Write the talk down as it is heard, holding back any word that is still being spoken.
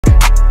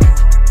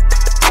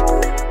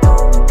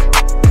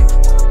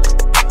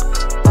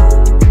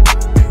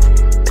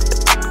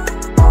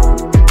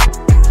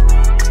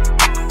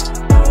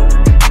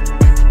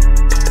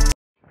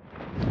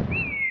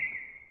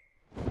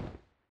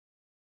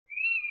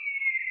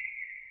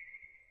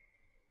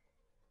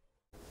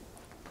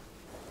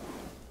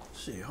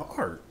Shit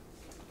hard.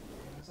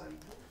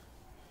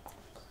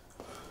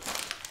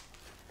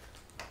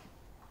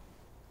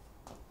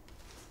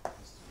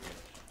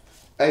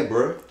 Hey,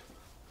 bro.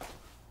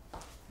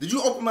 Did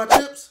you open my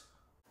chips?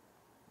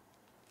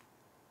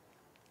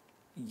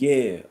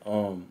 Yeah,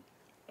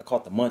 I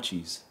caught the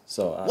munchies,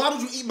 so Why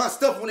would you eat my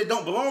stuff when it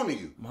don't belong to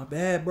you? My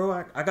bad,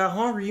 bro. I got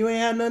hungry. You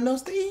ain't had nothing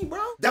else to eat, bro.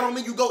 That don't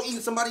mean you go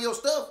eating somebody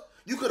else's stuff.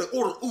 You could have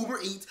ordered Uber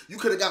Eats. You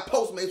could have got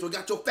Postmates or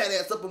got your fat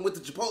ass up and went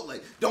to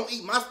Chipotle. Don't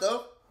eat my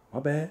stuff. My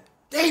bad.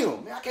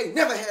 Damn, man, I can't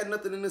never have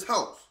nothing in this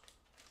house.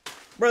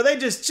 Bro, they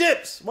just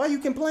chips. Why you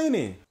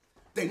complaining?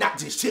 They not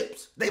just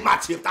chips. They my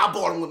chips. I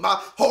bought them with my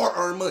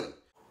hard-earned money.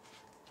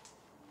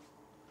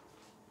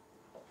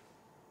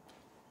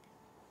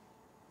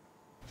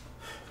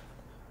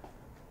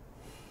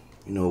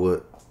 You know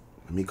what?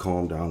 Let me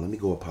calm down. Let me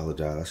go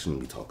apologize. I shouldn't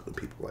be talking to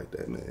people like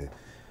that, man.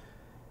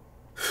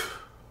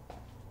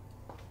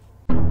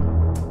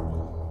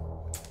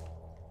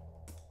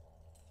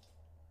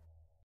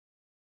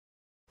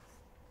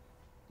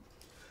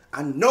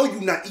 I know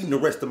you're not eating the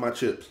rest of my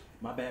chips.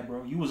 My bad,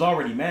 bro. You was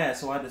already mad,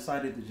 so I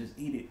decided to just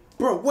eat it.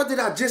 Bro, what did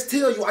I just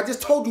tell you? I just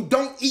told you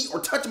don't eat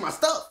or touch my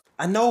stuff.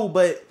 I know,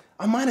 but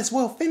I might as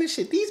well finish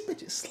it. These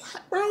bitches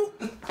slap, bro.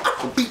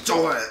 I'll beat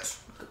your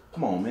ass.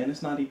 Come on, man.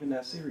 It's not even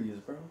that serious,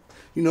 bro.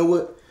 You know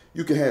what?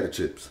 You can have the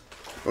chips.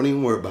 Don't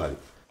even worry about it.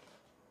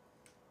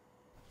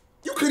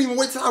 You couldn't even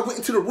wait till I went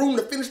into the room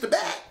to finish the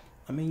bag.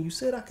 I mean, you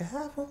said I could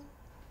have them.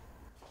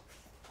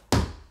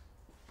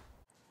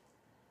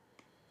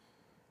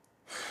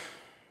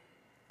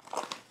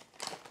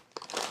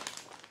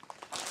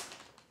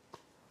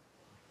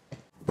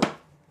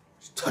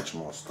 Just touch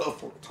my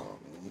stuff all the time,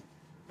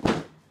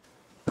 man.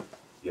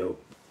 Yo,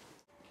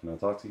 can I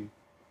talk to you?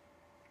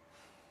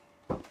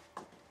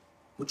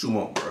 What you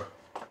want, bro?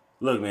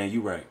 Look, man,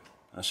 you right.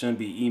 I shouldn't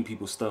be eating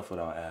people's stuff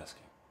without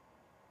asking.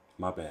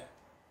 My bad.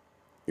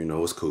 You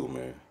know, it's cool,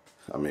 man.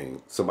 I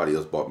mean, somebody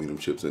else bought me them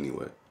chips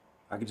anyway.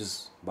 I could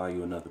just buy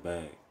you another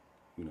bag,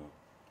 you know.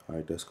 All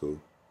right, that's cool.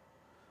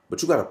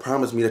 But you gotta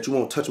promise me that you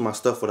won't touch my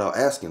stuff without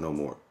asking no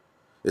more.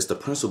 It's the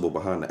principle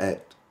behind the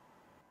act.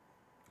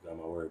 You got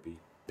my word, B.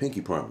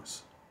 Pinky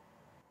promise.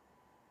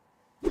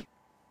 I'ma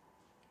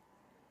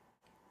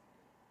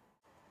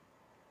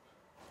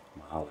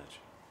holler at you.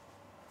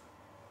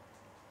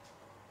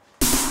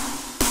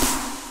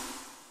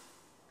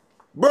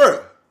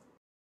 Bruh!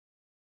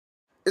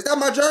 Is that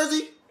my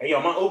jersey? Hey, yo,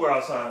 my Uber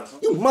outside.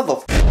 You mother...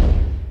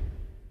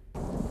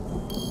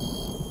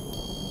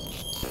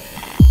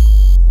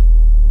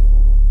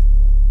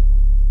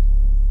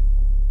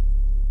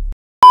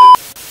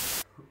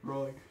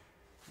 Rolling.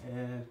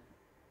 And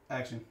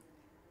action.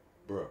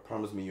 Bruh,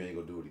 promise me you ain't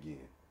gonna do it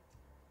again.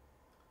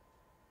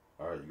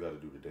 Alright, you gotta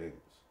do the dance.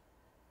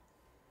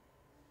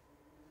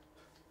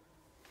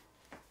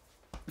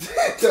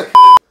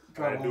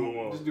 Alright, do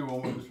one. Just do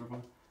one more just for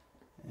fun.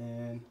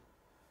 And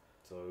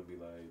so it'd be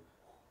like...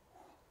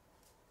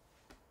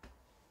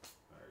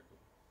 Alright,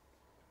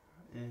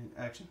 cool. and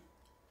action.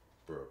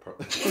 Bruh,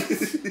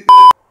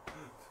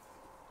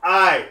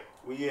 Alright,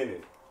 we in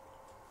it.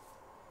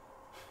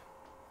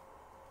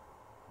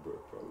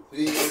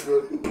 We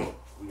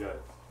We got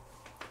it.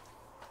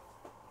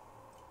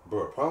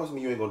 Bro, promise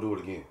me you ain't gonna do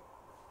it again.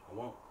 I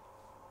won't.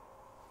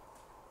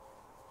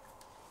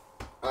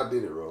 I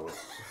did it, Roll.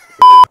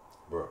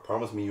 Bro,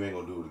 promise me you ain't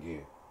gonna do it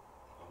again.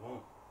 I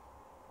won't.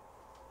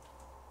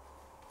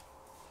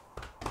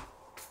 I'm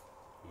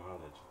gonna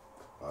holler at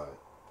you. Alright.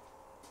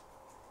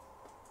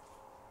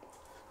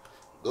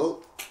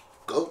 Go.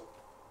 Go.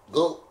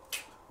 Go.